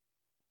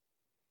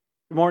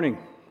Good morning.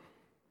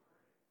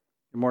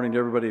 Good morning to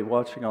everybody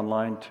watching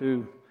online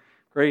too.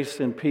 Grace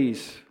and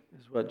peace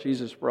is what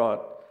Jesus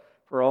brought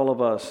for all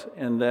of us,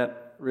 and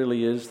that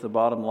really is the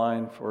bottom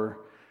line for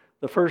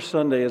the first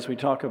Sunday as we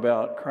talk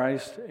about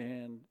Christ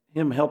and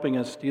Him helping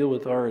us deal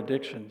with our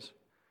addictions.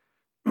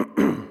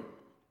 I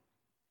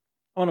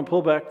want to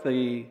pull back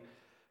the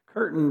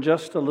curtain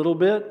just a little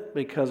bit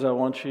because I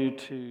want you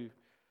to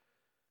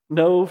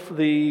know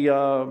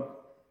the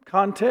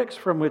context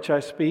from which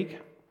I speak.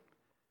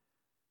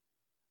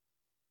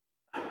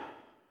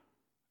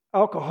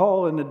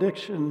 Alcohol and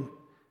addiction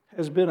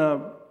has been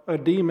a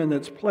demon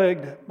that's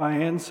plagued my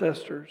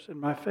ancestors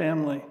and my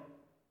family.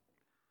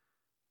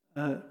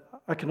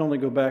 I can only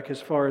go back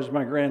as far as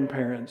my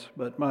grandparents,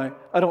 but I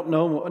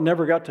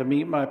never got to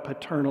meet my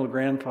paternal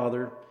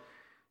grandfather.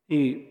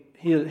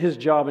 His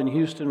job in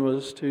Houston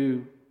was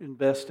to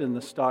invest in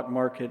the stock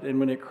market, and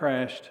when it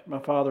crashed, my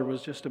father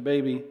was just a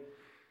baby.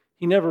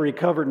 He never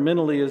recovered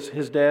mentally as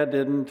his dad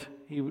didn't.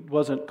 He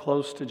wasn't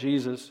close to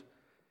Jesus.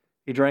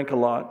 He drank a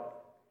lot.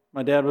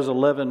 My dad was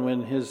 11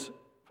 when his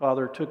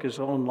father took his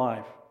own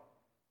life.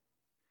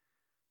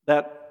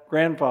 That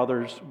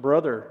grandfather's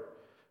brother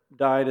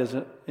died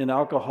in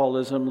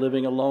alcoholism,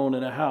 living alone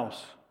in a house.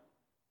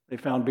 They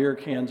found beer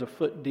cans a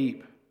foot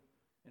deep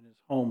in his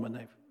home when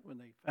they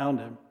found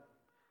him.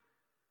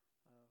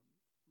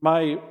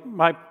 My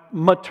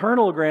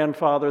maternal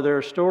grandfather, there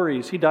are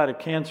stories. He died of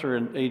cancer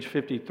at age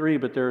 53,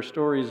 but there are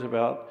stories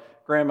about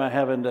Grandma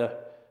having to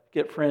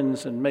get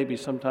friends and maybe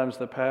sometimes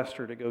the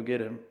pastor to go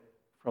get him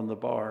from the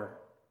bar.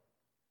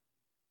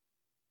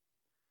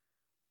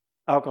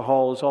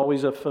 Alcohol is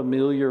always a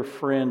familiar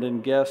friend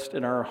and guest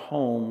in our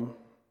home.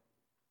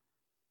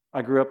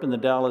 I grew up in the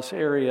Dallas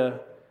area.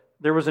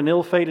 There was an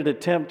ill-fated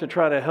attempt to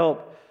try to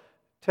help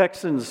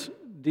Texans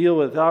deal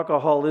with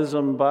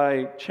alcoholism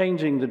by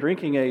changing the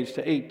drinking age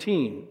to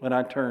 18 when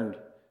I turned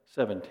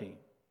 17.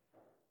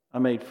 I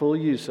made full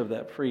use of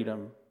that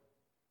freedom.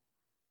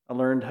 I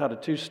learned how to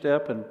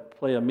two-step and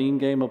play a mean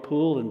game of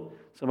pool and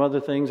some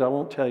other things I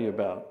won't tell you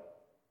about.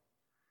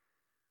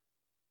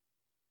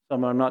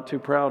 Some I'm not too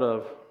proud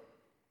of.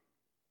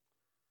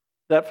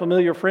 That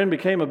familiar friend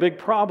became a big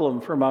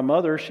problem for my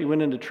mother. She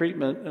went into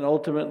treatment and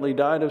ultimately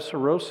died of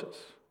cirrhosis.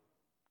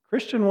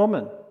 Christian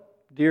woman,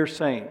 dear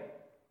saint,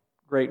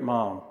 great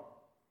mom.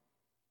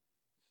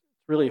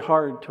 It's really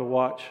hard to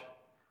watch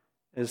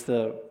as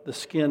the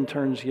skin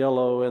turns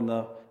yellow and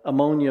the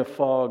ammonia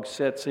fog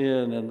sets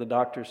in and the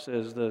doctor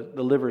says the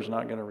liver's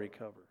not going to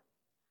recover.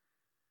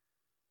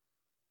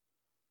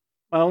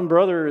 My own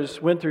brother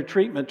went through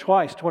treatment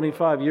twice,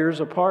 25 years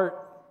apart.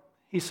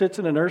 He sits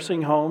in a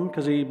nursing home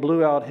because he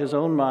blew out his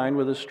own mind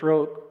with a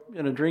stroke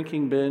in a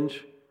drinking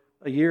binge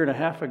a year and a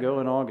half ago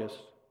in August.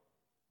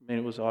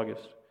 It was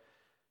August. It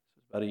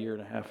was about a year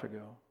and a half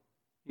ago.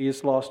 He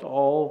has lost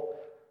all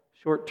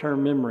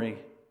short-term memory.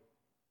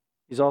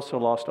 He's also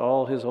lost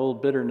all his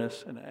old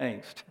bitterness and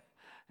angst.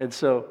 And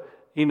so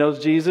he knows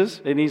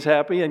Jesus, and he's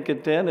happy and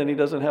content, and he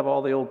doesn't have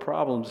all the old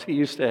problems he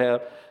used to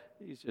have.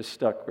 He's just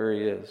stuck where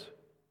he is.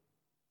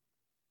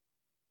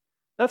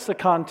 That's the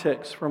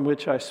context from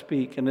which I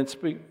speak, and it's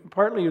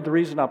partly the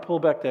reason I pull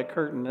back that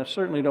curtain. I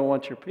certainly don't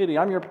want your pity.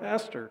 I'm your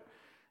pastor.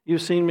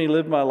 You've seen me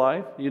live my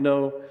life. You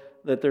know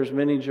that there's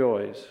many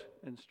joys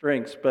and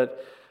strengths,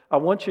 but I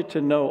want you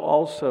to know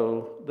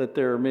also that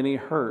there are many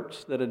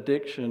hurts that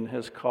addiction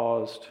has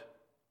caused.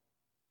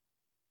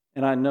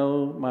 And I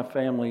know my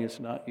family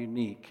is not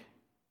unique.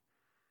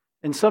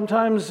 And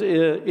sometimes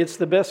it's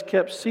the best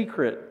kept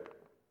secret,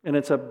 and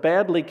it's a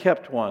badly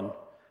kept one,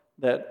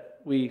 that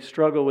we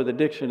struggle with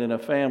addiction in a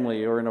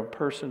family or in a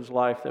person's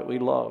life that we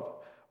love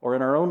or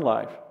in our own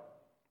life.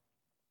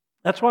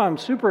 That's why I'm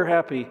super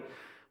happy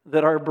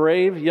that our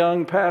brave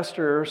young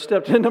pastor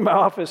stepped into my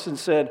office and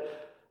said,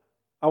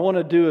 I want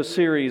to do a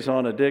series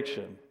on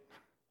addiction.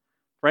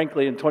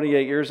 Frankly, in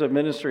 28 years of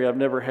ministry, I've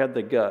never had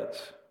the guts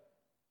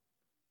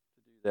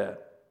to do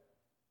that.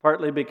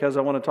 Partly because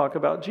I want to talk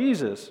about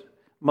Jesus,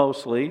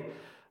 mostly,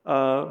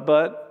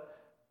 but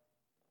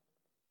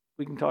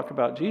we can talk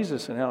about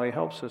Jesus and how He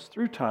helps us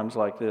through times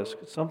like this.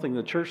 It's something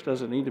the church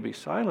doesn't need to be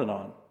silent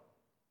on.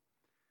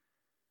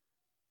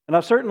 And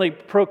I've certainly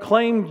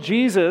proclaimed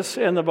Jesus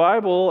and the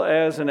Bible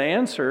as an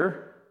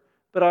answer,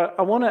 but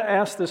I want to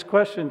ask this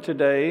question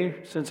today,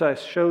 since I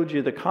showed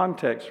you the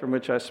context from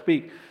which I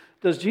speak.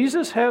 Does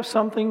Jesus have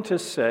something to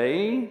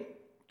say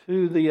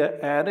to the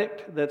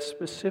addict that's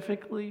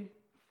specifically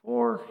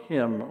for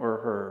him or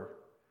her?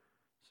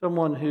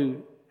 Someone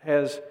who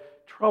has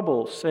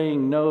trouble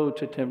saying no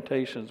to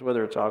temptations,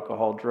 whether it's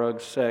alcohol,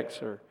 drugs,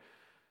 sex, or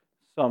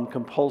some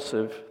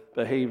compulsive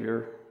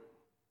behavior.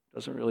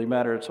 Doesn't really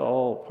matter. It's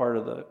all part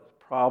of the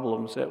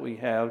problems that we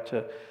have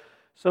to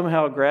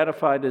somehow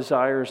gratify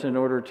desires in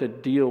order to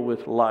deal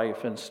with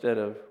life instead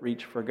of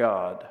reach for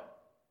God.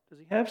 Does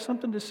He have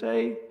something to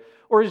say?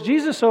 Or is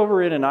Jesus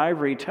over in an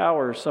ivory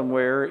tower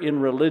somewhere in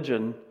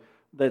religion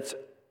that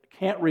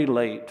can't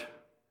relate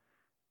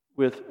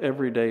with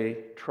everyday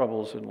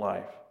troubles in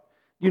life?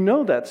 You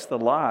know that's the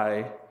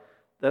lie.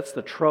 That's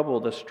the trouble,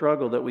 the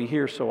struggle that we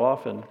hear so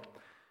often.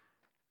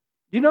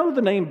 Do you know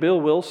the name Bill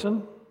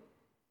Wilson?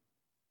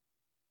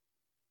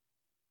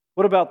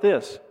 What about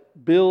this?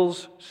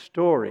 Bill's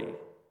story.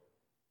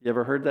 You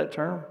ever heard that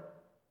term?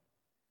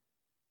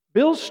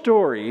 Bill's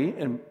story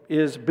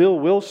is Bill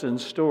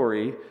Wilson's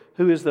story,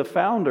 who is the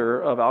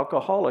founder of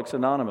Alcoholics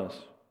Anonymous.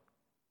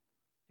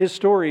 His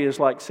story is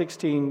like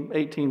 16,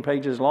 18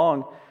 pages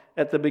long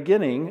at the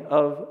beginning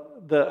of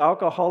the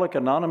Alcoholics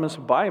Anonymous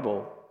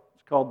Bible.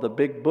 It's called the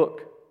Big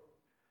Book.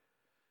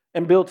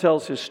 And Bill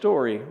tells his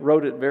story,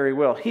 wrote it very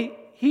well.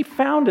 He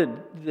founded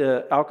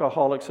the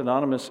Alcoholics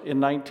Anonymous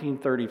in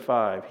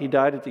 1935. He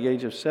died at the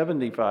age of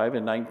 75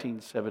 in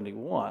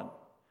 1971.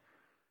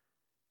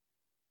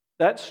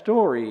 That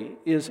story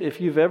is,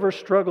 if you've ever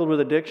struggled with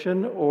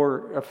addiction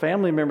or a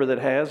family member that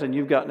has and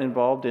you've gotten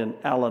involved in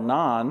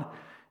Al-Anon,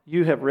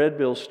 you have read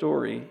Bill's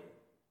story.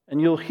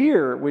 And you'll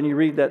hear, when you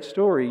read that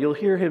story, you'll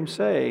hear him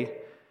say,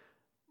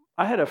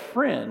 I had a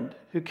friend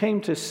who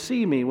came to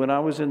see me when I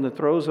was in the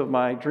throes of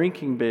my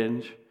drinking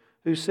binge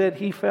who said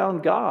he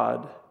found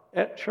God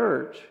at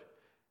church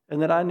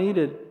and that I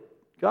needed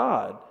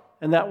God.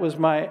 And that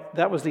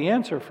was the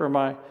answer for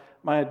my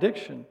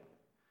addiction.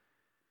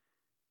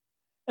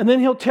 And then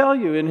he'll tell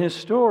you in his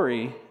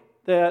story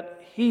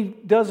that he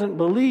doesn't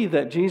believe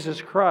that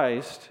Jesus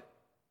Christ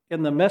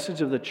and the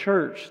message of the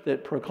church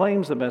that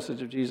proclaims the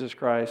message of Jesus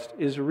Christ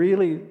is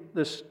really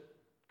this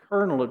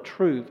kernel of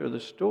truth or the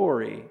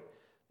story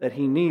that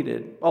he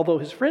needed, although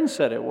his friends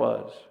said it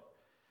was.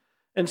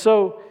 And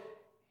so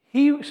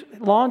he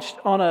launched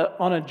on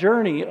a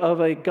journey of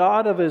a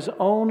God of his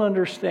own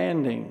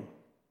understanding.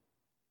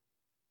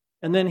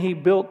 And then he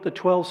built the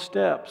 12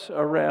 steps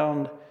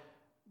around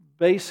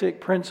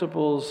basic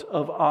principles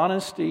of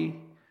honesty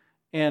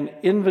and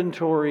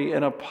inventory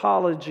and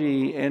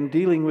apology and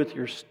dealing with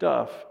your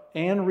stuff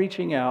and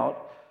reaching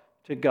out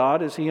to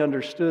God as he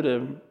understood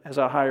him as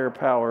a higher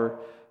power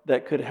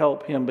that could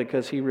help him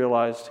because he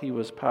realized he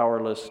was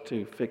powerless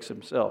to fix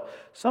himself.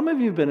 Some of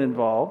you have been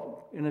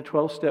involved in a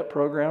 12-step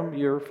program.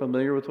 You're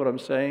familiar with what I'm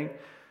saying.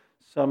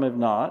 Some have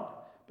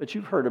not, but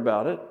you've heard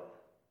about it.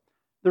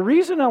 The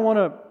reason I want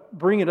to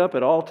bring it up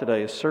at all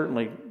today is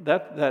certainly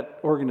that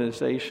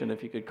organization,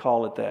 if you could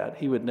call it that.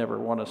 He would never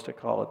want us to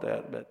call it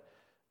that, but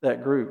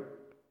that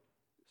group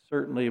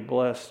certainly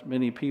blessed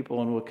many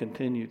people and will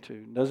continue to.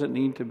 Doesn't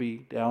need to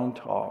be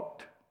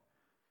down-talked.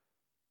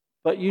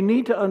 But you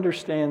need to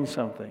understand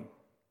something.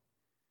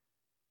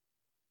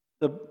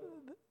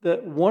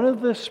 That one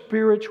of the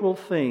spiritual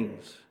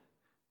things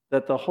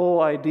that the whole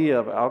idea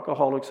of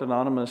Alcoholics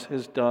Anonymous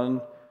has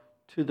done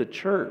to the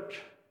church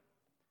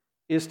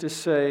is to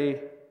say,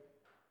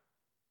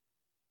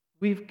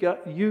 we've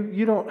got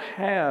you don't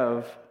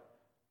have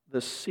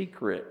the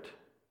secret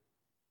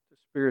to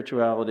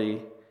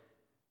spirituality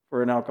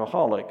for an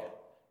alcoholic,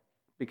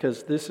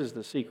 because this is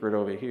the secret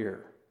over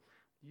here.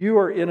 You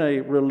are in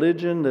a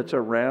religion that's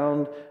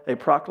around a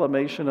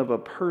proclamation of a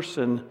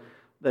person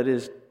that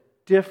is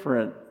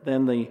different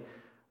than the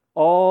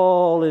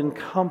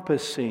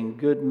all-encompassing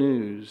good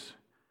news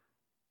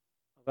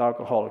of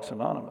Alcoholics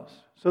Anonymous.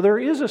 So there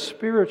is a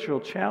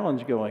spiritual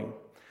challenge going.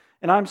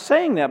 And I'm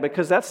saying that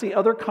because that's the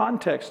other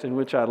context in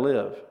which I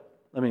live.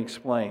 Let me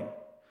explain.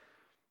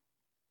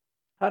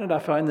 How did I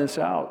find this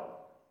out?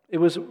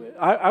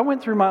 I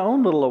went through my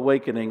own little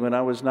awakening when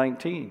I was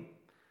 19.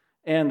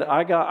 And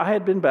I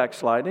had been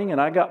backsliding,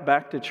 and I got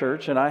back to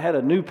church, and I had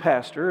a new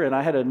pastor, and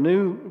I had a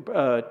new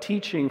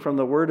teaching from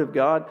the Word of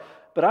God.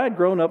 But I had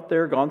grown up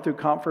there, gone through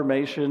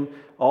confirmation,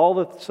 all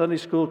the Sunday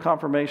school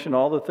confirmation,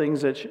 all the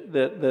things that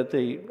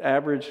the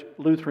average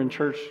Lutheran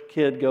church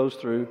kid goes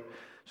through.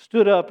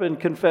 Stood up and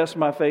confessed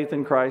my faith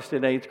in Christ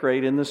in 8th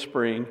grade in the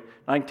spring,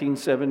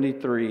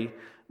 1973.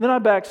 Then I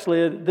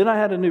backslid. Then I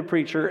had a new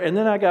preacher, and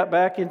then I got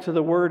back into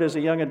the Word as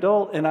a young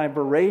adult, and I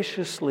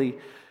voraciously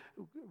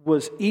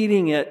was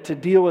eating it to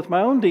deal with my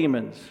own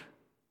demons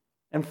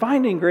and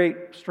finding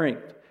great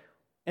strength.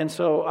 And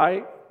so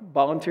I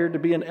volunteered to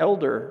be an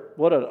elder.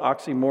 What an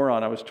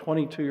oxymoron. I was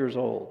 22 years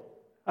old.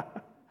 I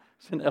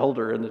was an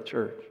elder in the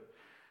church.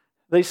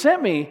 They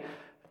sent me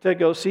to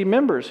go see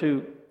members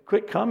who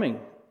quit coming.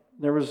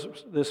 There was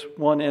this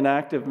one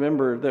inactive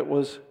member that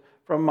was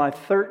from my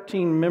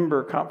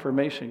 13-member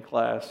confirmation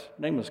class.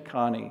 Her name was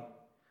Connie.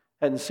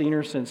 Hadn't seen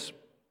her since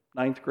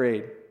 9th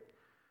grade.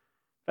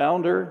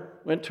 Found her,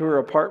 went to her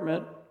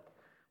apartment,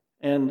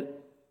 and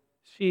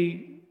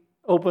she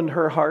opened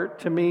her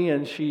heart to me,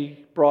 and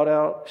she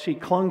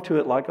clung to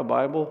it like a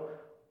Bible,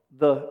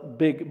 the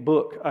big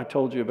book I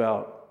told you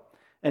about.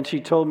 And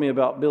she told me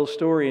about Bill's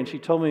story, and she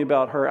told me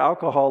about her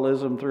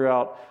alcoholism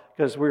throughout,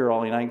 because we were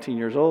only 19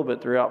 years old,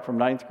 but throughout from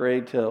 9th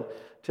grade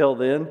till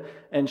then.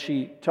 And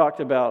she talked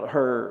about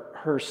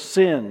her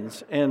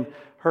sins, and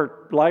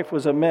her life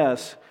was a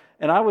mess.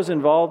 And I was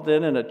involved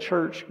then in a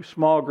church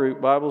small group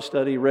Bible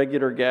study,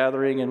 regular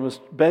gathering, and was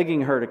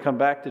begging her to come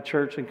back to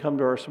church and come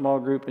to our small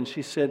group. And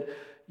she said,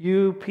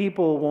 "You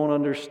people won't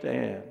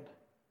understand.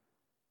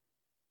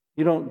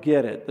 You don't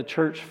get it. The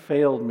church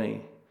failed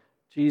me.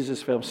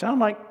 Jesus failed."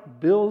 Sound like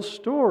Bill's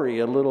story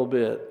a little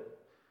bit.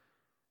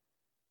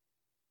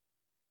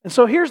 And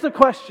so here's the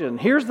question.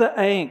 Here's the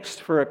angst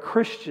for a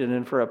Christian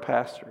and for a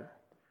pastor.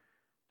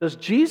 Does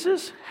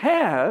Jesus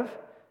have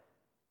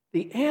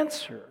the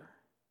answer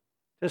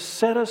to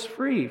set us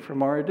free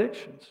from our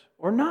addictions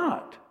or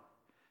not?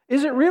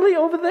 Is it really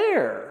over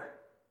there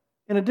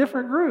in a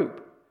different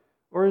group?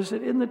 Or is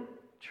it in the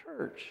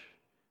church?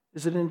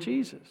 Is it in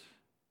Jesus?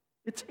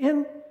 It's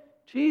in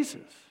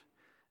Jesus.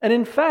 And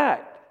in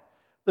fact,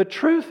 the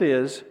truth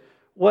is,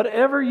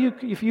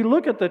 if you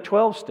look at the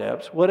 12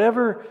 steps,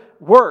 whatever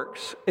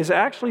works is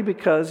actually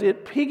because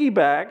it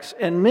piggybacks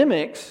and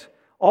mimics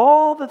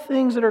all the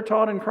things that are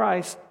taught in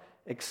Christ,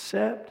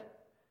 except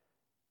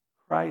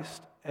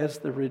Christ as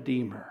the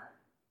Redeemer.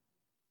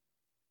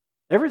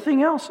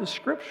 Everything else is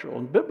scriptural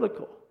and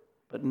biblical,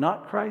 but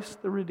not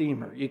Christ the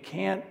Redeemer. You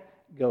can't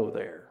go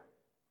there.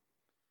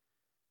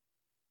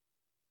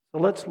 So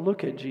let's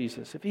look at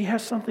Jesus. If he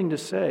has something to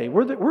say,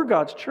 we're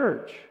God's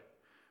church.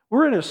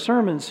 We're in a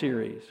sermon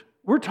series.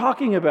 We're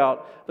talking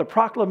about the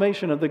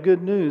proclamation of the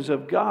good news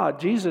of God,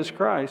 Jesus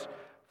Christ,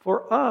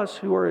 for us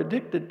who are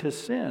addicted to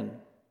sin,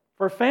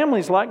 for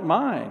families like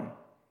mine,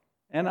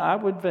 and I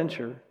would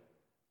venture,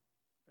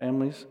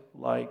 families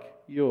like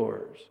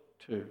yours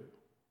too.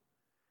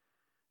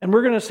 And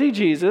we're going to see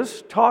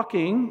Jesus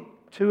talking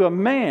to a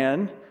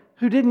man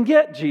who didn't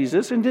get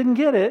Jesus and didn't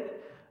get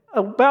it,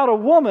 about a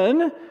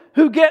woman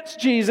who gets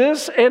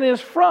Jesus and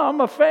is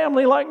from a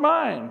family like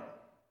mine.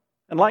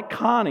 And like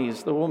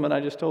Connie's, the woman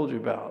I just told you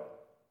about.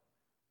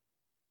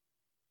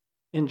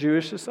 In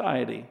Jewish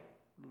society,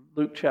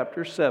 Luke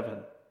chapter 7,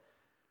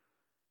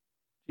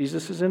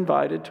 Jesus is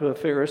invited to a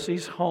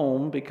Pharisee's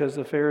home because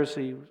the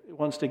Pharisee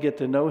wants to get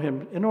to know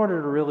him in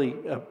order to really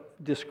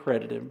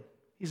discredit him.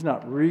 He's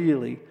not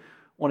really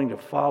wanting to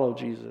follow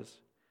Jesus.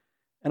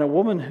 And a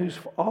woman who's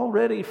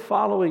already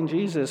following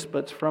Jesus,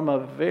 but from a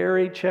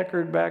very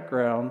checkered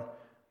background,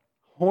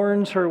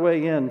 horns her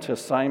way into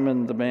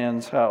Simon the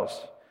man's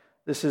house.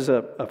 This is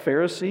a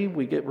Pharisee.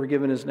 We're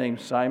given his name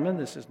Simon.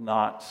 This is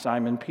not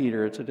Simon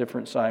Peter. It's a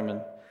different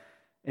Simon.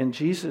 And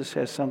Jesus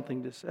has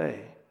something to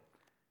say.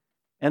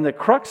 And the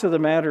crux of the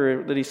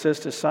matter that he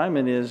says to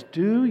Simon is,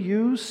 do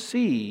you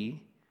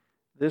see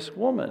this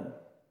woman?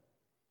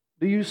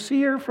 Do you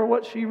see her for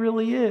what she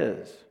really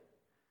is?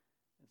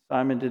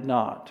 Simon did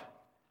not.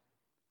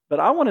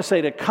 But I want to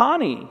say to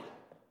Connie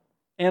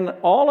and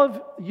all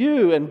of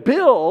you and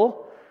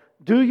Bill,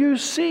 do you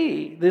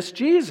see this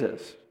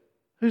Jesus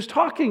who's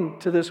talking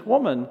to this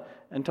woman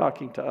and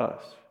talking to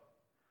us?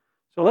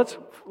 So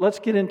let's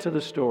get into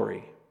the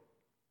story.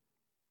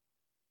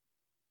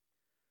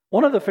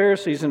 One of the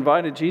Pharisees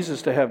invited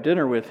Jesus to have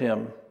dinner with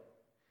him.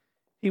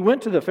 He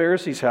went to the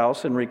Pharisee's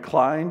house and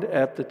reclined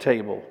at the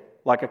table,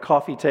 like a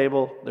coffee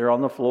table. They're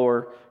on the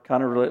floor,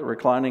 kind of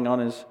reclining on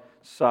his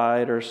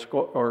side or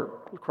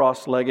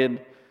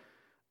cross-legged.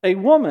 A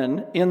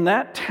woman in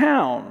that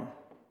town,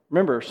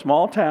 remember,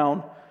 small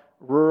town,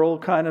 rural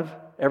kind of,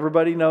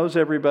 everybody knows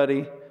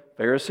everybody.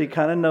 Pharisee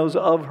kind of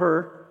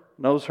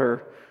knows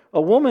her.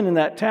 A woman in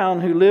that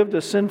town who lived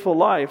a sinful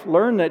life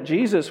learned that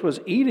Jesus was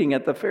eating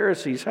at the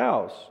Pharisee's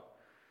house.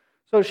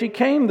 So she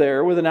came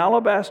there with an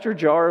alabaster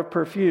jar of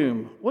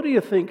perfume. What do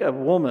you think a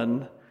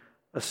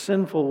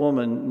sinful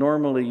woman,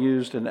 normally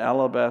used an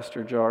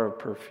alabaster jar of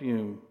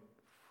perfume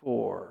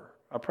for?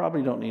 I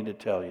probably don't need to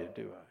tell you,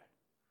 do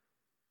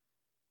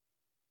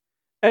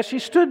I? As she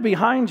stood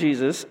behind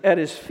Jesus at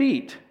his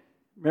feet,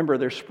 remember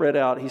they're spread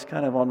out, he's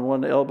kind of on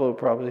one elbow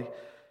probably,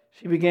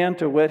 she began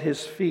to wet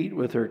his feet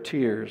with her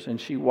tears, and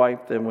she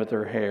wiped them with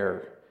her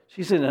hair.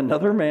 She's in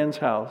another man's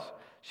house.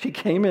 She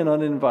came in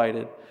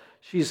uninvited.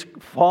 She's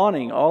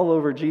fawning all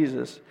over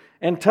Jesus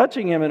and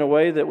touching him in a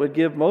way that would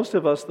give most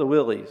of us the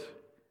willies.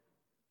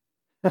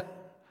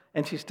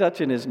 And she's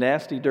touching his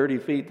nasty, dirty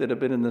feet that have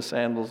been in the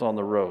sandals on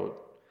the road.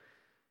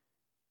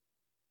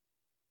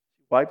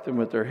 She wiped them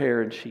with her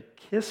hair and she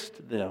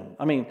kissed them.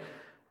 I mean,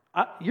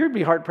 you'd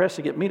be hard-pressed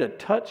to get me to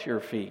touch your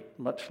feet,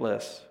 much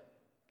less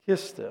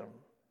kiss them.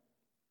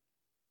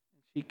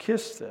 She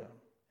kissed them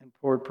and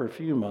poured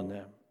perfume on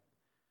them.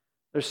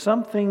 There's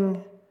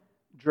something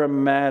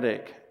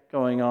dramatic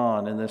going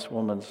on in this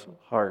woman's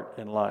heart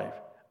and life.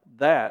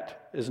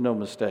 That is no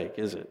mistake,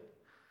 is it?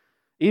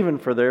 Even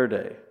for their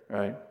day,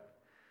 right?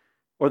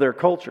 Or their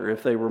culture,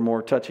 if they were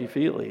more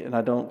touchy-feely, and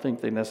I don't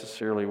think they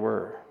necessarily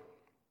were.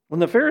 When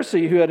the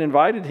Pharisee who had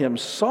invited him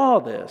saw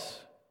this,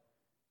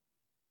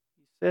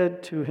 he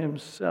said to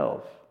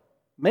himself,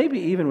 maybe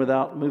even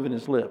without moving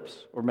his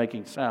lips or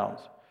making sounds,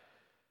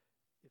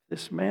 if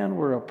this man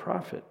were a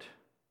prophet,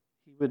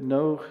 he would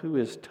know who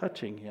is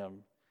touching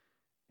him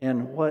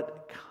and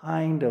what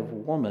kind of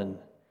woman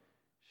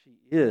she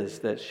is,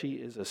 that she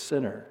is a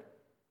sinner.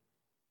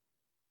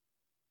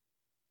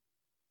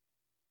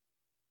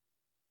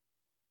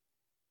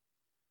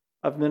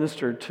 I've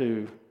ministered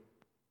to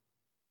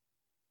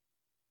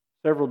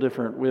several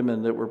different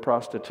women that were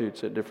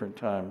prostitutes at different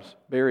times.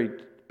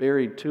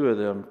 Buried two of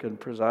them and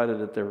presided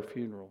at their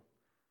funeral.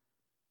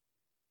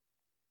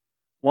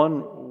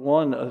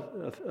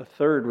 A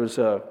third was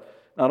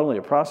not only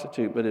a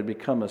prostitute, but had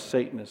become a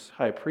Satanist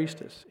high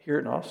priestess here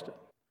in Austin.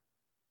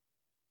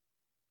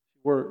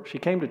 She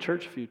came to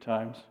church a few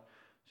times.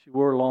 She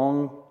wore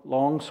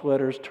long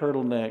sweaters,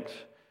 turtlenecks,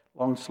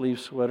 long sleeve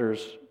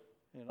sweaters,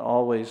 and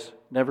always,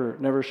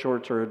 never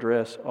shorts or a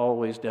dress,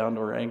 always down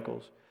to her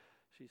ankles.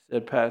 She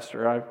said,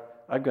 Pastor,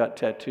 I've got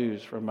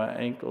tattoos from my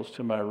ankles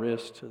to my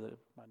wrists to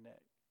my neck.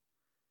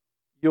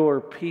 Your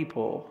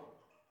people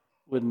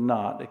would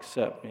not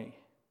accept me.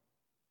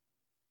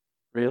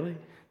 Really?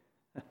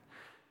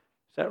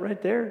 Is that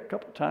right there a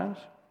couple times?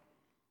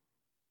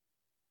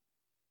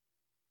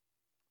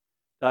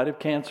 Died of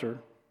cancer.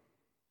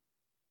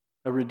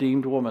 A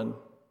redeemed woman.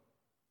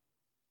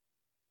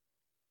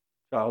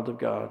 Child of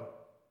God.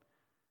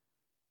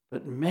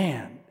 But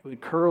man, it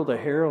would curl the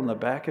hair on the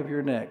back of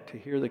your neck to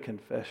hear the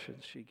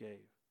confessions she gave.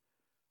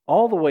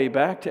 All the way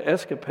back to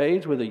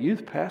escapades with a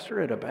youth pastor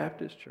at a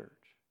Baptist church.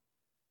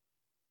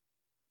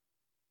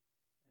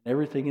 And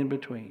everything in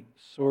between.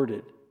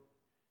 Sordid.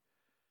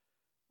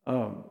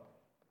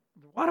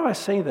 Why do I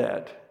say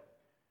that?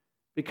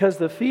 Because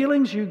the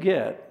feelings you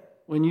get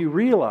when you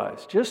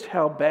realize just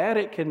how bad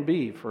it can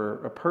be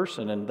for a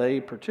person and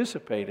they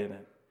participate in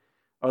it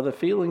are the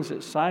feelings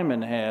that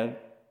Simon had,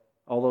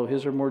 although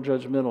his are more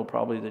judgmental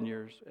probably than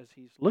yours, as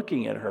he's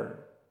looking at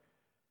her.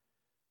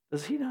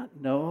 Does he not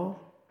know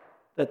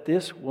that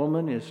this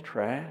woman is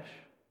trash?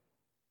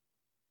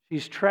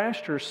 She's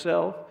trashed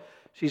herself.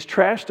 She's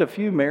trashed a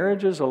few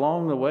marriages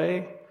along the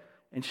way,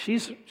 and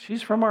she's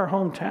from our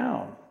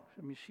hometown.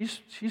 I mean,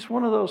 she's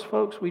one of those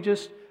folks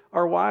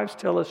our wives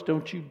tell us,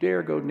 don't you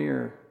dare go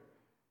near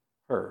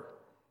her.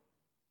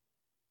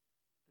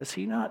 Does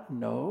he not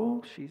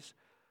know she's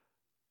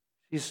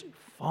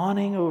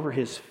fawning over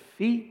his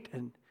feet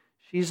and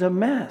she's a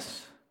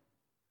mess?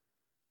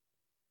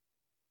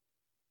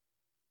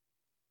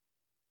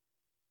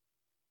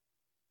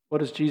 What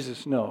does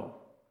Jesus know?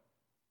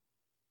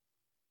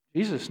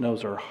 Jesus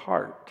knows her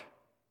heart.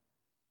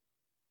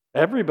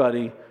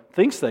 Everybody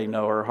thinks they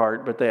know her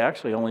heart, but they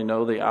actually only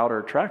know the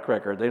outer track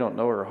record. They don't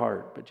know her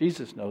heart, but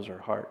Jesus knows her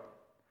heart.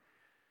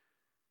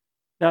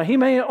 Now, he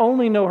may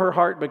only know her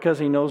heart because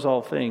he knows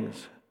all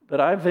things, but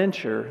I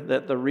venture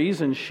that the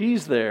reason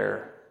she's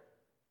there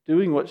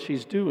doing what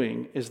she's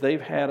doing is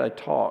they've had a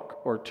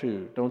talk or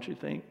two, don't you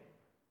think?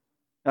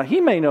 Now,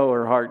 he may know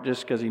her heart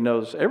just because he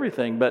knows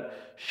everything,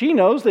 but she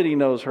knows that he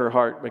knows her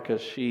heart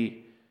because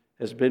she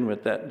has been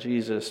with that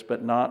Jesus,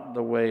 but not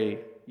the way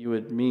you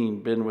would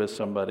mean been with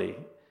somebody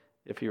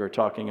if you were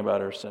talking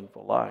about her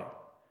sinful life.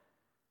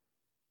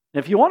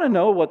 If you want to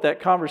know what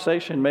that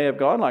conversation may have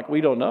gone like,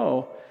 we don't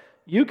know,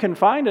 you can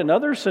find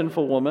another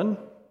sinful woman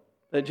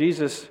that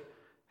Jesus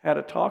had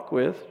a talk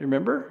with.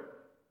 Remember?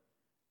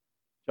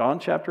 John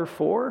chapter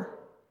 4,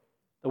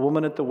 the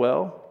woman at the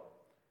well.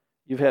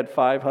 You've had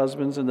 5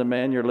 husbands and the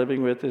man you're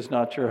living with is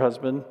not your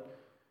husband.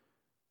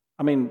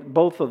 I mean,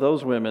 both of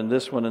those women,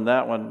 this one and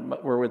that one,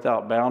 were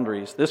without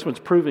boundaries. This one's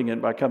proving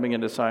it by coming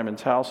into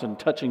Simon's house and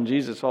touching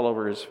Jesus all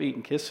over his feet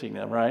and kissing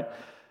him, right?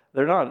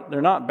 They're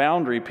not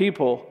boundary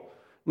people.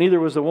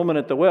 Neither was the woman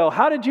at the well.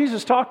 How did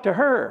Jesus talk to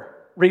her?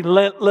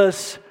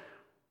 Relentless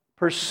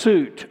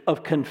pursuit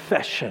of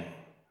confession.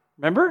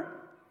 Remember?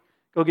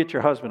 Go get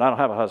your husband. I don't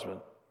have a husband.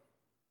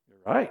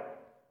 You're right.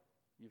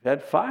 You've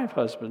had 5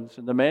 husbands,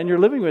 and the man you're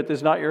living with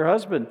is not your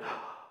husband.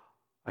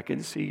 I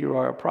can see you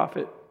are a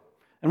prophet.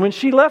 And when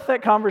she left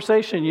that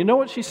conversation, you know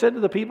what she said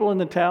to the people in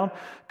the town?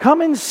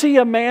 Come and see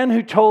a man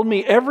who told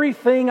me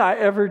everything I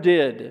ever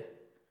did.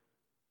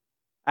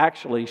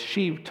 Actually,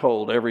 she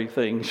told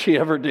everything she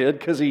ever did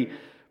because he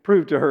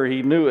proved to her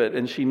he knew it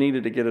and she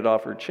needed to get it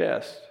off her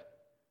chest.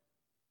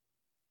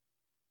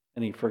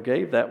 And he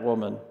forgave that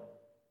woman.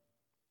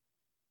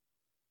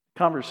 The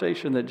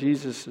conversation that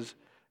Jesus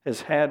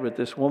has had with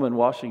this woman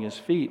washing his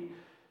feet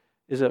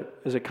is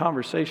a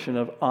conversation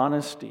of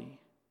honesty.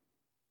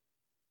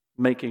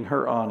 Making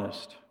her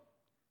honest.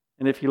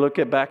 And if you look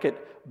back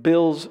at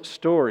Bill's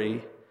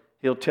story,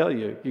 he'll tell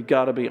you, you've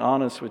got to be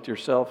honest with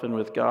yourself and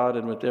with God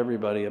and with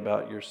everybody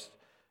about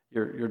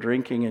your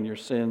drinking and your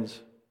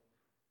sins.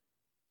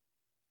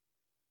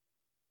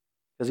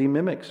 Because he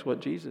mimics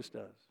what Jesus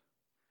does.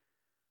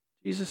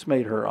 Jesus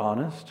made her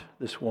honest,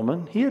 this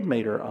woman. He had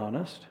made her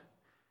honest.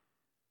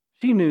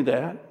 She knew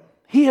that.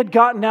 He had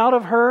gotten out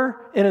of her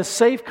in a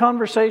safe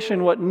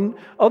conversation what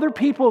other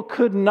people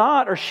could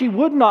not, or she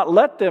would not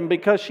let them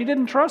because she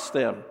didn't trust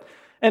them.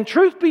 And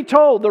truth be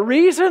told, the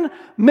reason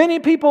many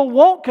people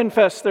won't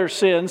confess their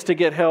sins to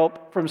get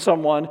help from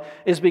someone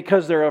is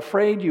because they're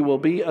afraid you will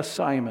be a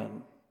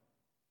Simon.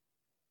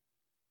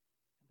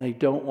 They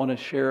don't want to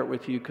share it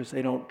with you because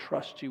they don't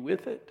trust you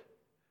with it.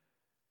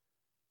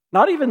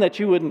 Not even that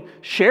you wouldn't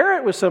share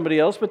it with somebody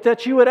else, but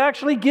that you would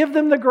actually give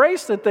them the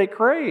grace that they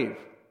crave.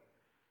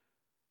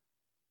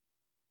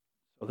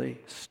 So they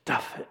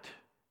stuff it,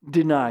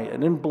 deny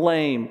it, and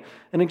blame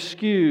and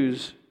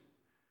excuse.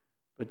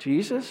 But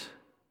Jesus,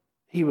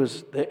 he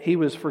was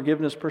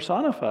forgiveness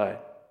personified.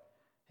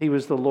 He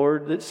was the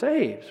Lord that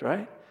saves,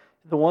 right?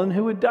 The one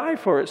who would die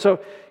for it. So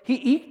he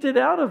eked it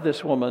out of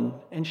this woman,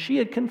 and she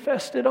had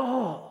confessed it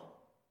all.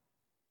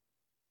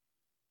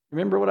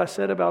 Remember what I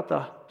said about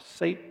the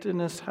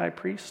Satanist high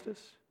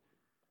priestess?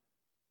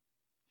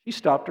 She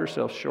stopped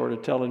herself short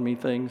of telling me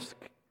things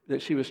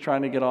that she was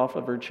trying to get off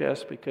of her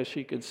chest because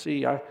she could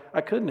see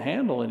I couldn't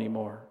handle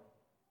anymore.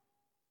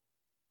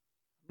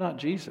 I'm not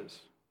Jesus.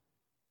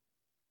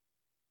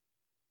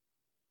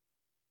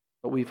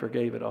 But we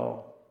forgave it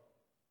all.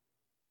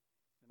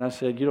 And I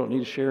said, you don't need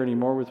to share any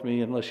more with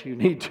me unless you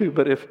need to,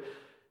 but if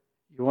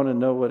you want to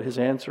know what his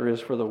answer is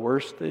for the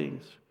worst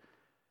things,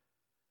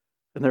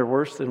 and they're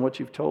worse than what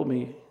you've told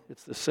me,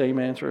 it's the same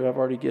answer I've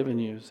already given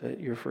you, is that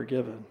you're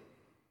forgiven.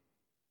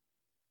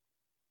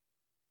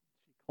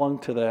 She clung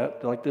to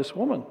that like this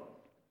woman.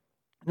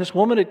 This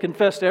woman had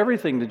confessed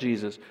everything to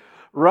Jesus,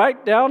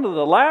 right down to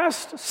the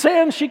last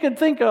sin she could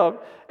think of,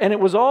 and it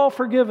was all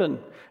forgiven.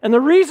 And the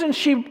reason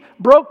she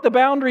broke the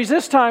boundaries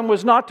this time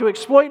was not to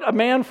exploit a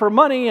man for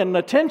money and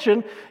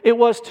attention. It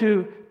was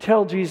to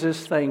tell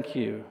Jesus, thank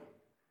you.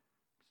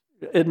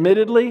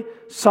 Admittedly,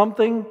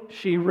 something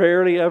she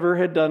rarely ever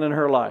had done in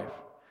her life.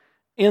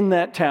 In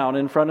that town,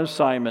 in front of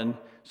Simon,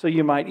 so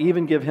you might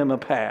even give him a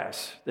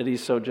pass that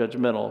he's so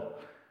judgmental.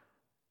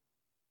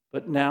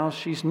 But now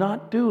she's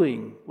not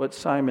doing what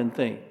Simon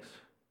thinks.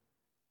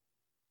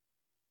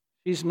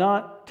 She's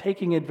not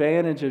taking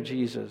advantage of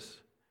Jesus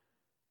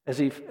as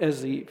he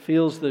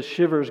feels the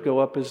shivers go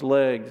up his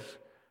legs,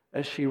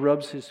 as she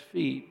rubs his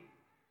feet,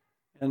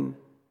 and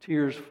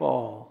tears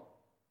fall,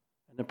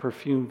 and the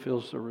perfume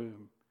fills the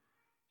room.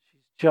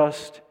 She's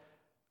just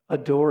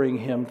adoring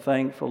him,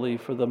 thankfully,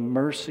 for the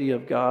mercy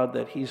of God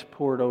that he's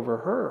poured over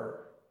her.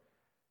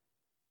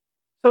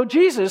 So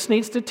Jesus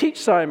needs to teach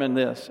Simon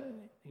this.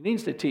 He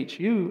needs to teach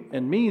you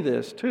and me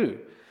this too.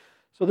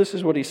 So this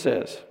is what he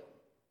says.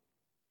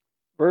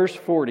 Verse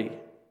 40.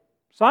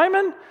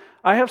 Simon,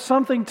 I have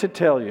something to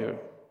tell you.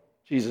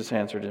 Jesus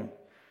answered him.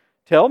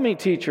 Tell me,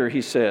 teacher,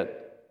 he said.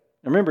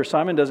 Remember,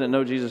 Simon doesn't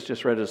know Jesus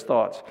just read his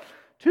thoughts.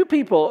 2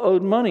 people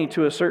owed money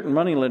to a certain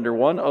moneylender.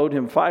 One owed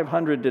him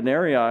 500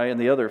 denarii and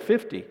the other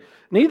 50.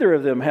 Neither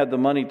of them had the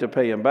money to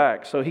pay him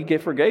back, so he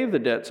forgave the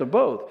debts of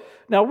both.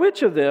 Now,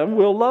 which of them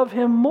will love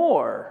him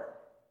more?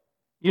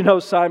 You know,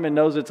 Simon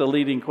knows it's a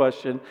leading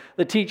question.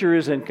 The teacher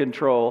is in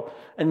control,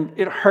 and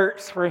it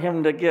hurts for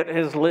him to get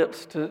his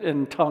lips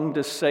and tongue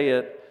to say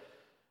it.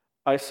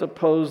 I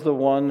suppose the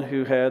one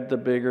who had the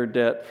bigger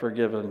debt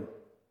forgiven.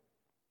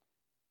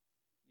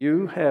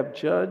 You have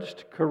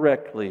judged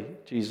correctly,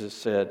 Jesus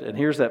said. And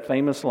here's that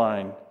famous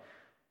line.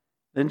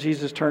 Then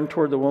Jesus turned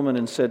toward the woman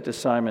and said to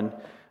Simon,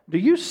 do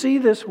you see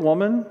this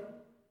woman?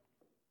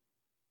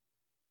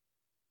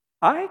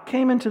 I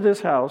came into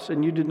this house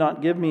and you did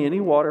not give me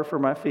any water for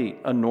my feet,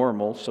 a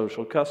normal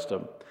social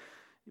custom.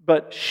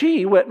 But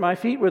she wet my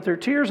feet with her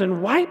tears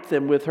and wiped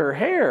them with her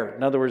hair.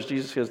 In other words,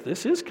 Jesus says,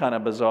 this is kind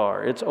of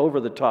bizarre. It's over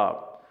the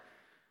top.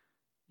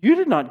 You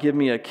did not give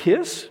me a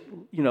kiss.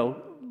 You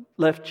know,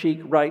 left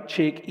cheek, right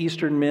cheek.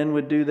 Eastern men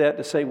would do that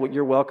to say, well,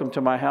 you're welcome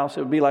to my house.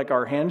 It would be like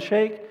our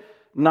handshake,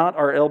 not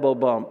our elbow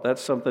bump.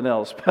 That's something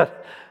else.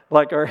 But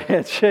like our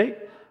handshake,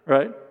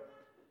 right?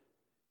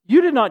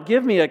 You did not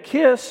give me a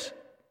kiss.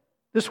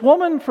 This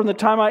woman, from the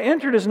time I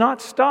entered, has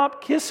not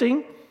stopped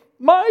kissing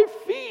my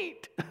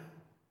feet. You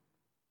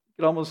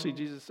can almost see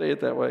Jesus say it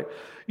that way.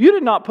 You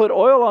did not put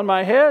oil on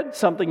my head,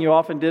 something you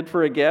often did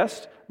for a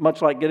guest,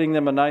 much like getting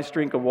them a nice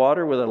drink of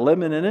water with a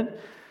lemon in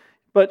it.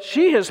 But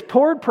she has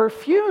poured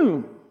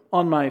perfume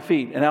on my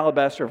feet, an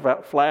alabaster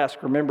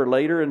flask, remember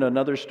later in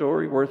another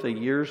story, worth a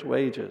year's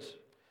wages.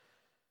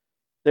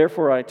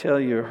 Therefore, I tell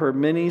you, her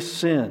many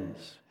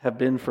sins have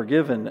been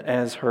forgiven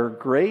as her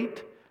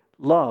great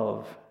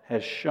love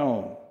has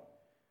shown.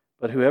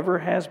 But whoever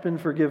has been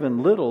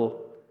forgiven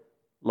little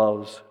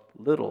loves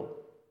little.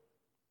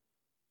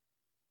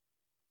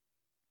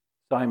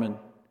 Simon,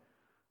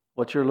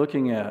 what you're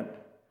looking at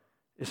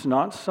is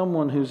not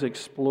someone who's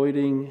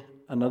exploiting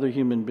another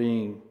human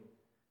being.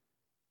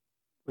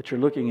 What you're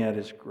looking at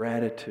is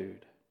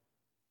gratitude.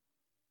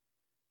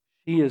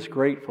 She is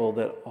grateful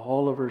that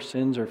all of her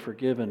sins are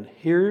forgiven.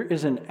 Here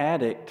is an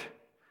addict,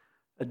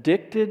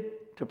 addicted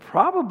to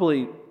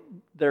probably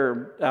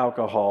their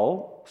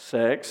alcohol,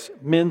 sex,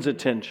 men's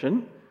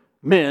attention,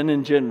 men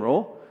in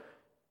general,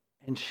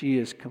 and she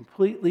is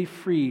completely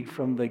freed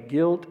from the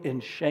guilt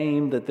and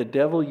shame that the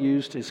devil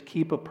used to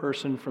keep a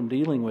person from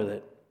dealing with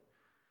it.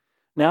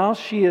 Now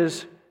she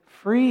is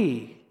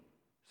free.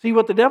 See,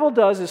 what the devil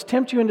does is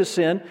tempt you into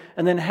sin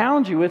and then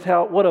hound you with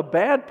what a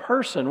bad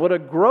person, what a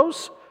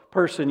gross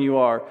person you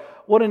are,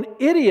 what an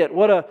idiot,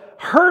 what a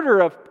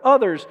herder of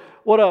others,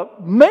 what a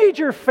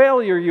major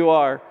failure you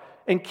are,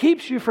 and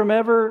keeps you from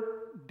ever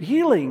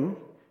dealing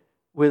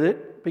with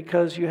it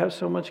because you have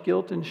so much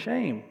guilt and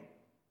shame.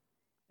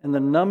 And the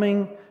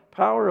numbing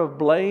power of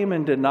blame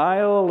and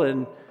denial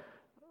and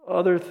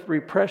other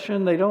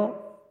repression, they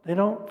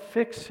don't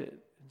fix it.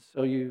 And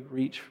so you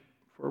reach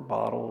for a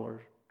bottle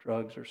or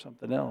drugs or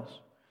something else.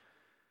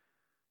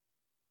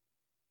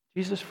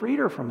 Jesus freed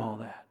her from all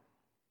that.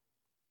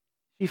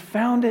 He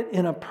found it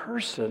in a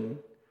person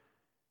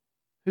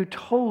who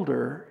told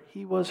her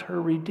he was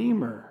her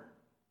Redeemer.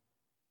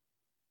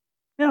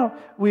 Now,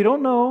 we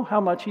don't know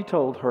how much he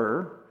told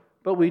her,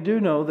 but we do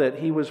know that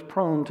he was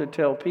prone to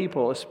tell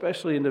people,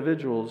 especially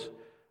individuals,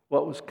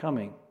 what was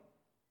coming.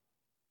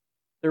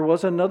 There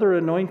was another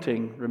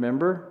anointing,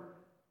 remember?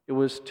 It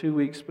was 2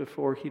 weeks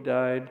before he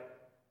died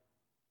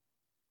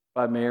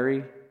by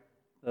Mary,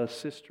 the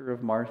sister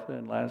of Martha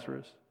and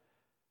Lazarus.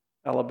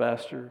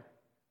 Alabaster,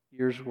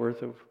 years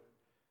worth of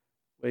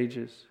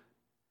wages.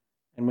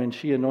 And when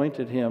she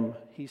anointed him,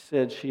 he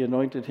said she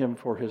anointed him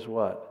for his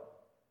what?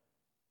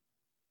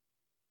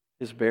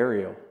 His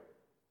burial.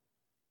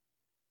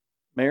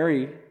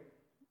 Mary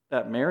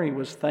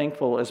was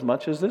thankful as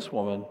much as this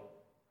woman,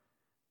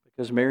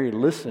 because Mary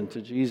listened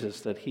to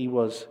Jesus that he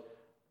was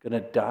going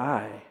to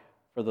die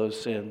for those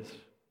sins.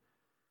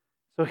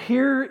 So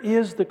here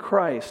is the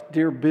Christ,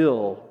 dear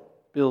Bill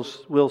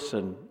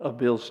Wilson of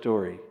Bill's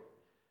story.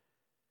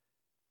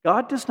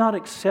 God does not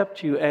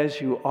accept you as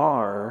you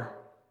are.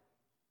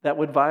 That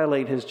would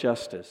violate his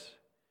justice.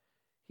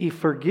 He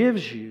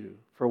forgives you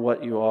for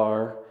what you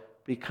are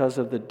because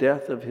of the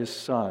death of his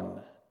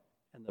Son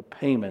and the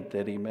payment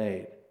that he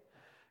made.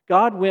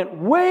 God went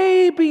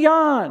way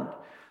beyond.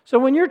 So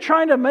when you're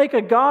trying to make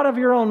a God of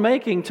your own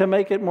making to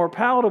make it more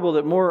palatable,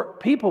 that more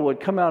people would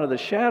come out of the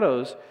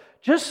shadows,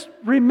 just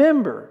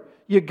remember,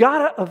 you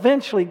got to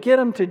eventually get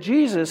them to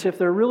Jesus if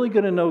they're really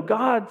going to know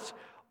God's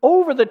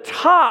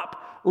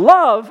over-the-top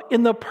love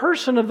in the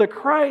person of the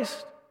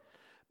Christ.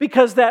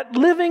 Because that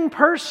living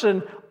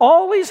person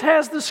always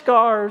has the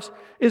scars,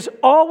 is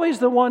always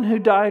the one who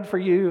died for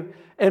you,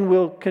 and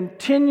will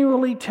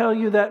continually tell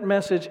you that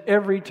message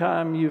every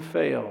time you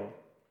fail.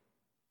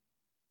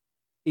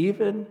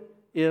 Even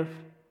if,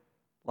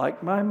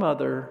 like my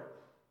mother,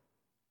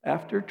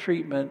 after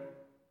treatment,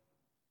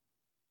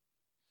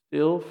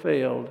 still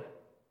failed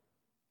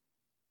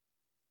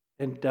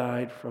and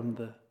died from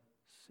the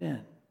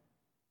sin.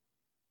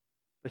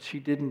 But she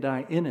didn't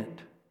die in it.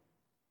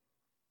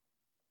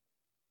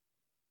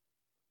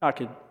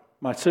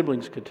 My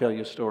siblings could tell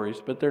you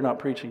stories, but they're not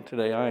preaching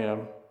today. I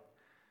am.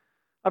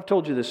 I've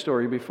told you this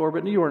story before,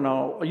 but you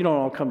don't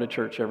all come to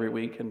church every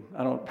week, and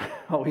I don't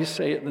always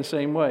say it in the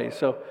same way.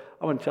 So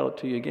I want to tell it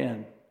to you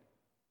again.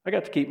 I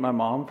got to keep my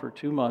mom for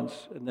 2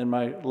 months, and then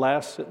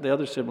the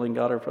other sibling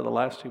got her for the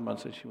last 2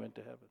 months, and she went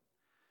to heaven.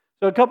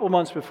 So a couple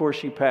months before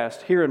she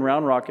passed, here in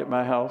Round Rock at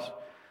my house,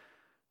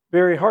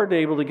 very hard to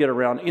able to get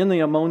around in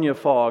the ammonia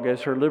fog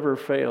as her liver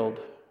failed.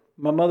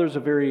 My mother's a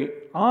very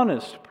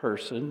honest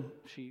person.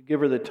 She'd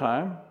give her the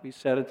time. We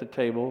sat at the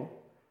table.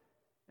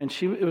 And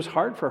it was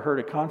hard for her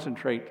to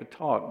concentrate to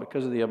talk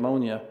because of the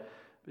ammonia.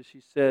 But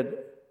she said,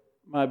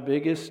 my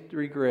biggest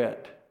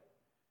regret,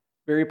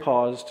 very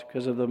paused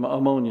because of the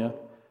ammonia,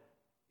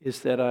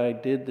 is that I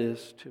did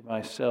this to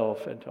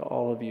myself and to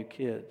all of you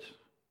kids.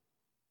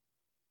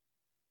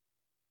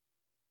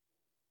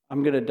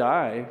 I'm going to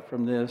die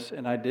from this,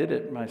 and I did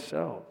it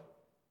myself.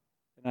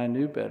 And I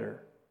knew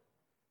better.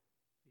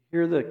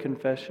 Hear the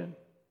confession,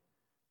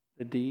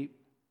 the deep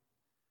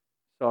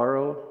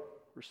sorrow,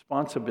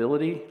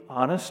 responsibility,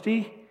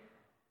 honesty.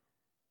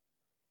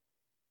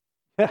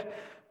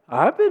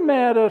 I've been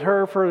mad at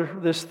her for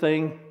this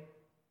thing,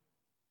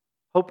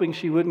 hoping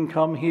she wouldn't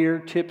come here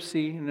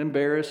tipsy and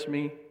embarrass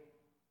me,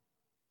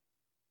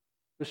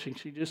 wishing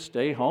she'd just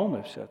stay home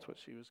if that's what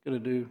she was going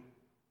to do.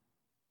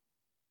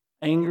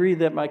 Angry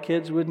that my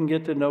kids wouldn't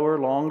get to know her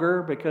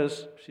longer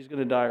because she's going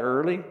to die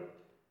early.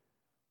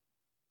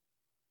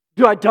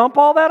 Do I dump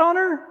all that on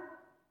her?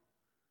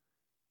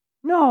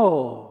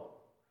 No.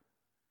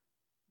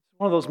 It's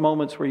one of those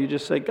moments where you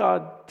just say,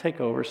 God,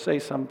 take over, say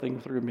something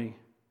through me.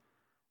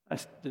 I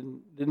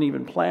didn't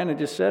even plan, I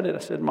just said it. I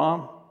said,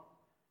 Mom,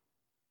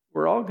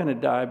 we're all going to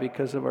die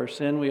because of our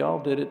sin. We all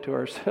did it to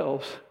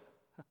ourselves.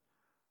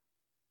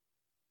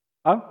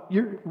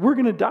 We're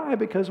going to die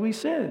because we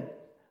sin.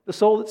 The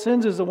soul that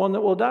sins is the one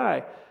that will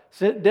die.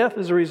 Death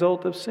is a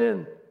result of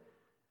sin.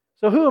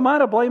 So who am I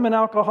to blame an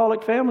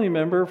alcoholic family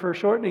member for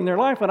shortening their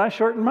life when I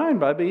shortened mine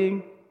by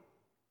being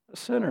a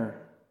sinner?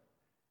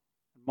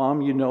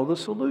 Mom, you know the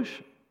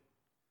solution.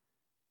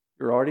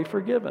 You're already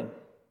forgiven.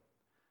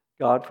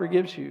 God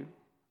forgives you.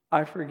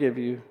 I forgive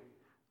you.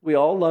 We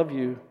all love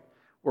you.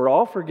 We're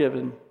all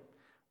forgiven.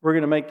 We're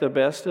going to make the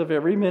best of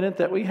every minute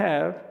that we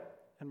have,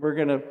 and we're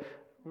going to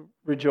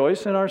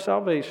rejoice in our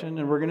salvation,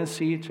 and we're going to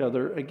see each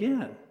other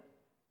again.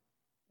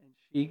 And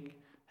she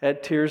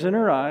had tears in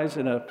her eyes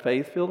and a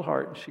faith-filled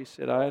heart, and she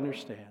said, I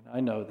understand. I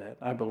know that.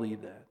 I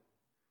believe that.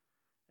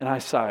 And I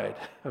sighed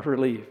of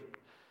relief,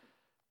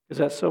 because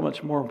that's so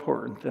much more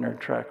important than her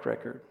track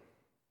record.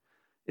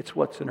 It's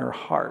what's in her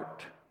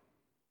heart.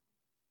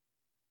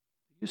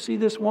 You see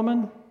this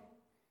woman?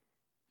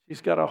 She's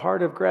got a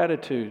heart of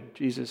gratitude,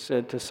 Jesus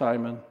said to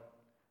Simon,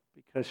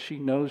 because she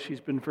knows she's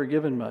been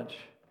forgiven much.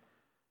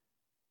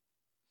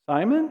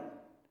 Simon,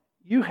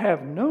 you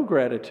have no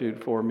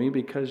gratitude for me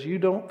because you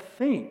don't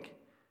think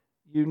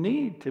you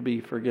need to be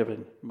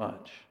forgiven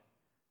much.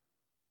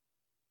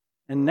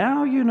 And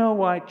now you know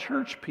why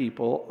church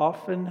people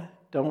often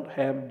don't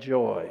have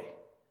joy.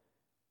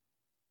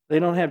 They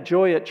don't have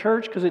joy at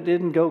church because it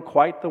didn't go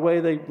quite the way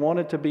they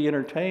wanted to be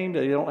entertained.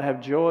 They don't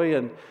have joy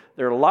in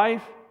their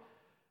life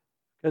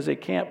because they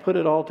can't put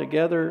it all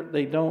together.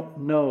 They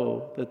don't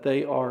know that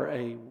they are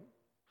a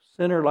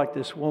sinner like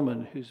this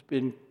woman who's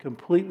been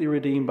completely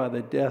redeemed by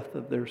the death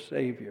of their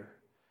Savior.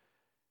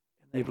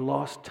 And they've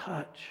lost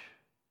touch.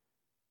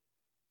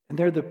 And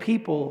they're the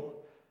people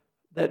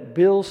that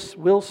Bill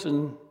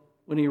Wilson,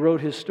 when he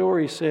wrote his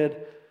story,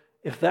 said,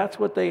 if that's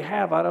what they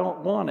have, I don't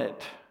want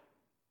it.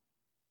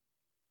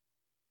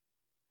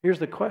 Here's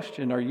the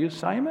question. Are you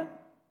Simon?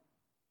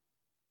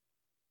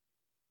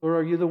 Or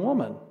are you the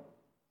woman?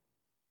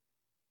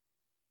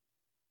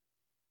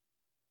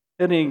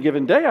 Any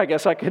given day, I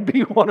guess I could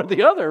be one or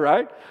the other,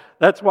 right?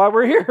 That's why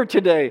we're here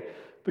today,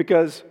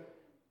 because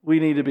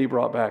we need to be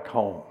brought back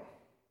home.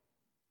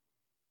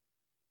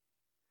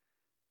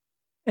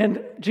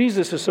 And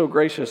Jesus is so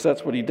gracious,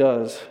 that's what he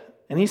does.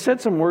 And he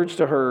said some words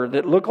to her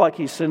that look like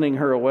he's sending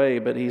her away,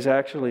 but he's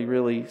actually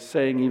really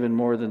saying even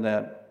more than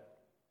that.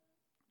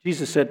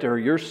 Jesus said to her,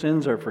 your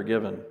sins are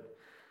forgiven.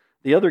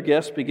 The other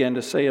guests began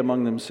to say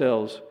among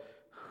themselves,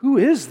 who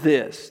is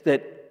this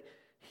that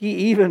he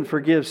even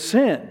forgives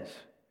sins?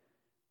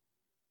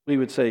 We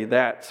would say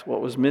that's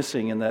what was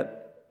missing in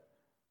that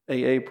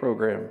AA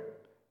program,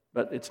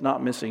 but it's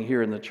not missing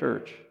here in the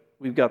church.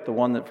 We've got the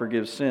one that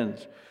forgives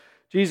sins.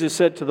 Jesus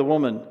said to the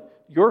woman,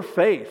 your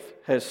faith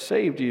has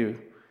saved you.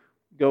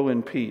 Go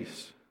in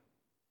peace.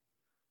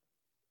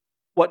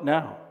 What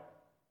now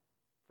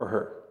for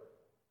her?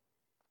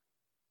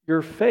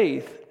 Your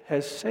faith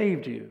has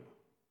saved you.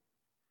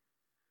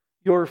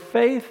 Your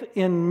faith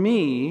in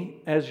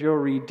me as your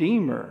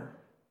Redeemer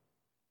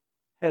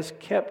has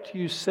kept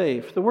you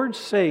safe. The word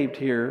saved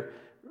here,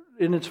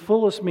 in its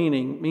fullest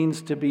meaning,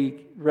 means to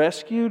be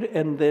rescued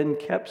and then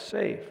kept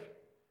safe.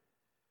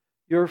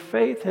 Your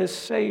faith has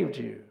saved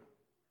you.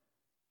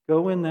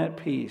 Go in that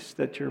peace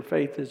that your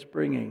faith is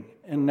bringing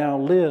and now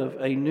live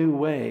a new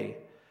way.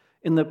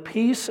 In the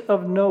peace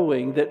of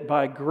knowing that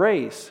by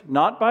grace,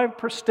 not by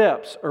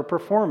steps or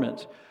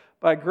performance,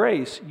 by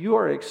grace you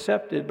are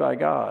accepted by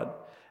God,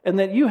 and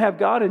that you have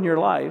God in your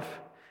life,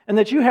 and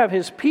that you have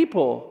His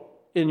people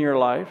in your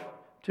life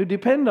to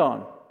depend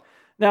on.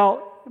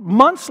 Now,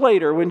 months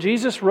later, when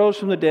Jesus rose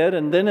from the dead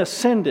and then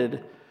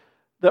ascended,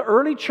 the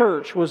early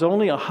church was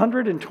only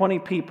 120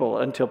 people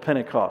until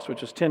Pentecost,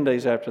 which was 10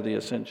 days after the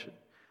ascension.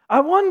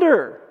 I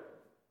wonder,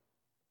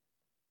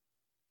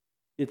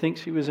 you think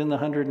she was in the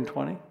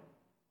 120?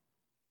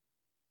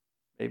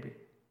 Maybe.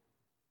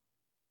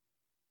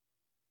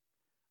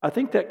 I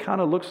think that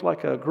kind of looks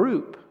like a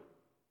group,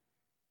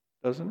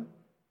 doesn't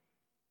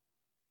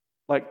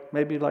it?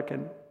 Maybe like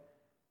an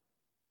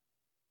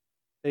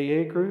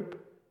AA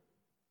group?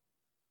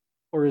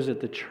 Or is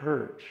it the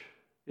church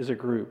is a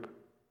group?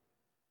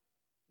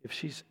 If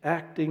she's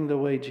acting the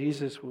way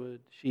Jesus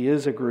would, she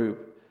is a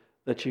group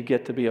that you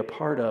get to be a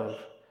part of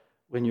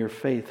when your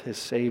faith has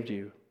saved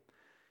you.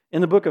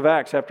 In the book of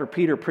Acts, after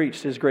Peter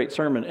preached his great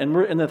sermon, and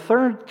we're in the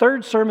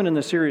third sermon in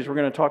the series, we're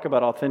going to talk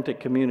about authentic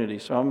community.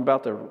 So I'm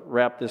about to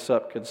wrap this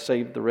up, could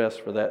save the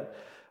rest for that.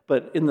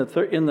 But in the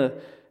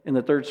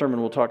third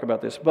sermon, we'll talk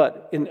about this.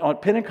 But on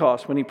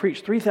Pentecost, when he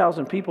preached,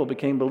 3,000 people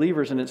became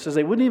believers, and it says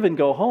they wouldn't even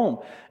go home.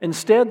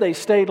 Instead, they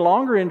stayed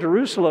longer in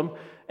Jerusalem,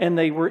 and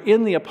they were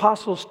in the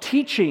apostles'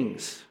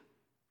 teachings.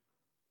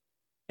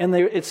 And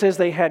it says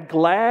they had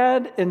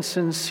glad and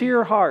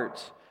sincere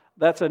hearts.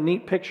 That's a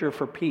neat picture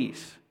for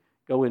peace.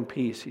 Go in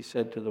peace, he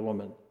said to the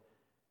woman.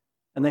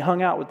 And they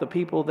hung out with the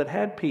people that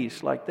had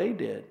peace like they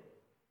did.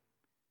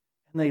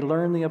 And they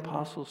learned the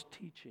apostles'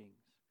 teachings.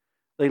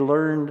 They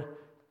learned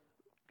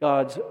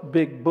God's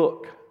big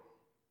book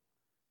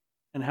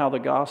and how the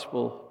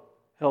gospel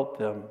helped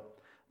them.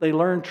 They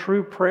learned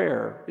true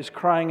prayer is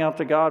crying out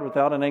to God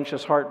without an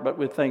anxious heart, but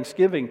with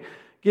thanksgiving,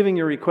 giving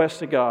your request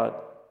to God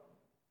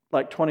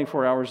like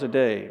 24 hours a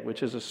day,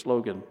 which is a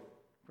slogan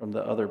from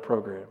the other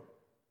program.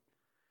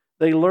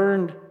 They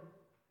learned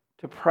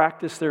to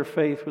practice their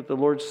faith with the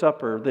Lord's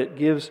Supper that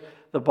gives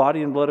the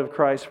body and blood of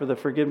Christ for the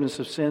forgiveness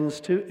of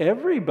sins to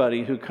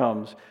everybody who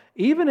comes.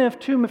 Even if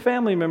two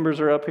family members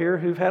are up here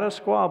who've had a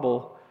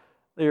squabble,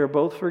 they are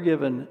both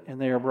forgiven and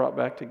they are brought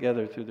back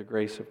together through the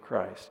grace of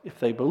Christ. If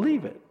they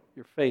believe it,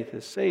 your faith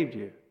has saved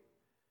you.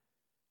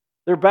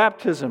 Their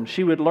baptism,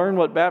 she would learn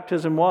what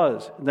baptism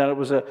was, and that it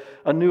was a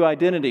new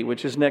identity,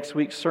 which is next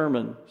week's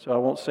sermon, so I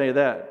won't say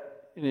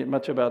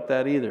much about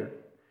that either.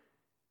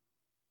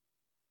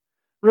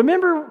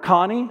 Remember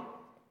Connie?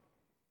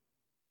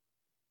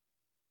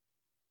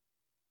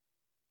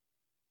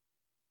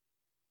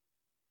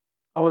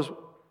 I was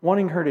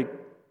wanting her to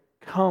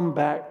come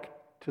back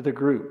to the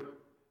group,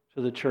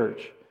 to the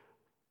church.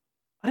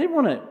 I didn't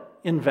want to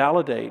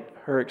invalidate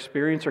her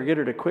experience or get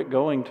her to quit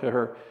going to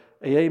her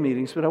AA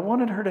meetings, but I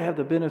wanted her to have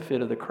the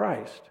benefit of the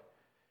Christ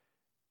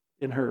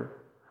in her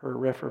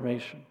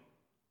reformation.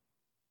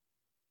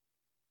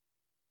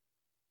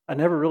 I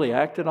never really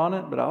acted on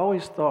it, but I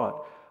always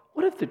thought,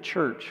 what if the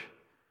church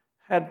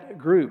had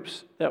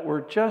groups that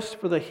were just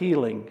for the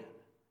healing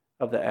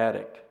of the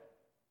addict?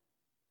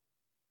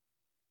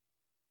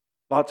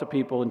 Lots of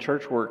people in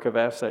church work have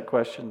asked that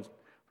question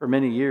for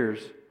many years.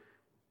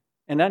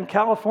 And in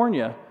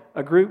California,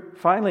 a group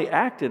finally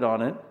acted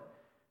on it,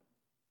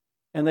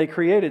 and they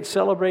created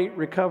Celebrate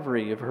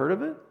Recovery. You've heard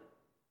of it?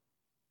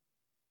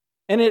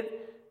 And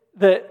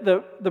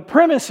the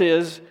premise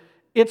is,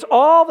 it's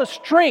all the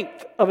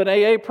strength of an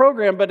AA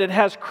program, but it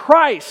has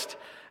Christ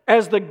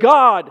as the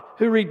God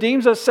who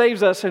redeems us,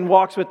 saves us, and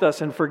walks with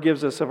us and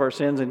forgives us of our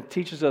sins and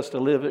teaches us to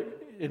live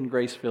in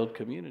grace-filled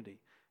community.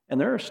 And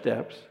there are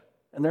steps,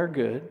 and they're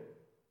good.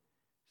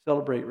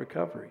 Celebrate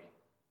recovery.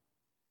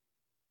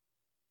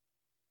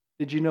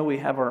 Did you know we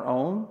have our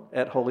own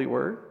at Holy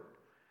Word?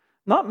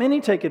 Not many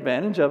take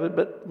advantage of it,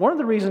 but one of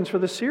the reasons for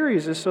the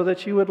series is so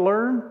that you would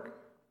learn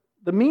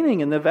the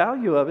meaning and the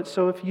value of it.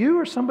 So if you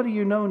or somebody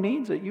you know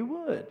needs it, you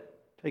would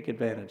take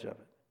advantage of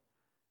it.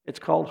 It's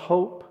called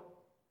Hope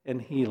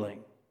and Healing.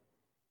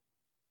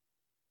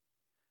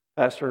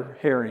 Pastor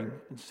Herring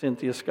and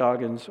Cynthia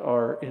Scoggins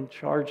are in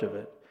charge of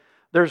it.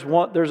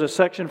 There's a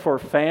section for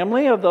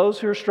family of those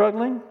who are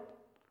struggling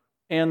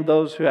and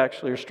those who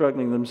actually are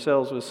struggling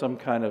themselves with some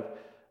kind of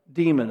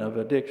demon of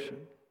addiction.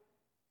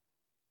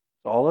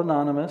 It's all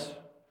anonymous. It's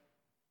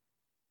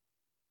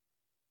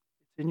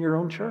in your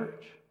own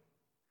church.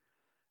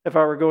 If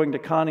I were going to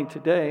Connie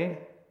today,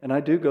 and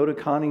I do go to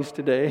Connie's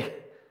today,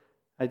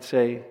 I'd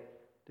say,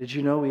 did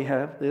you know we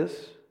have this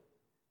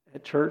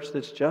at church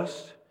that's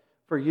just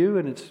for you?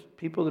 And it's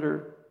people that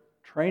are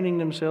training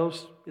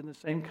themselves in the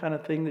same kind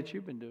of thing that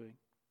you've been doing.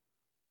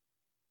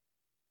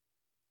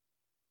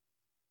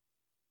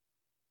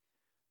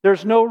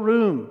 There's no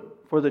room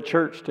for the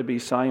church to be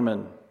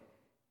Simon,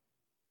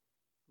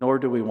 nor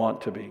do we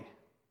want to be.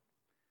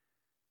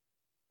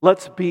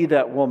 Let's be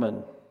that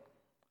woman,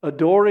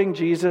 adoring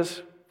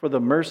Jesus for the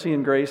mercy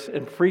and grace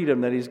and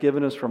freedom that He's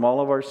given us from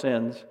all of our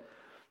sins.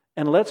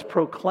 And let's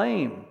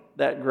proclaim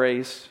that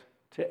grace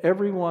to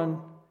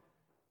everyone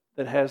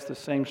that has the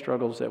same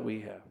struggles that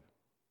we have.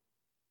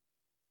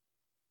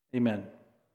 Amen.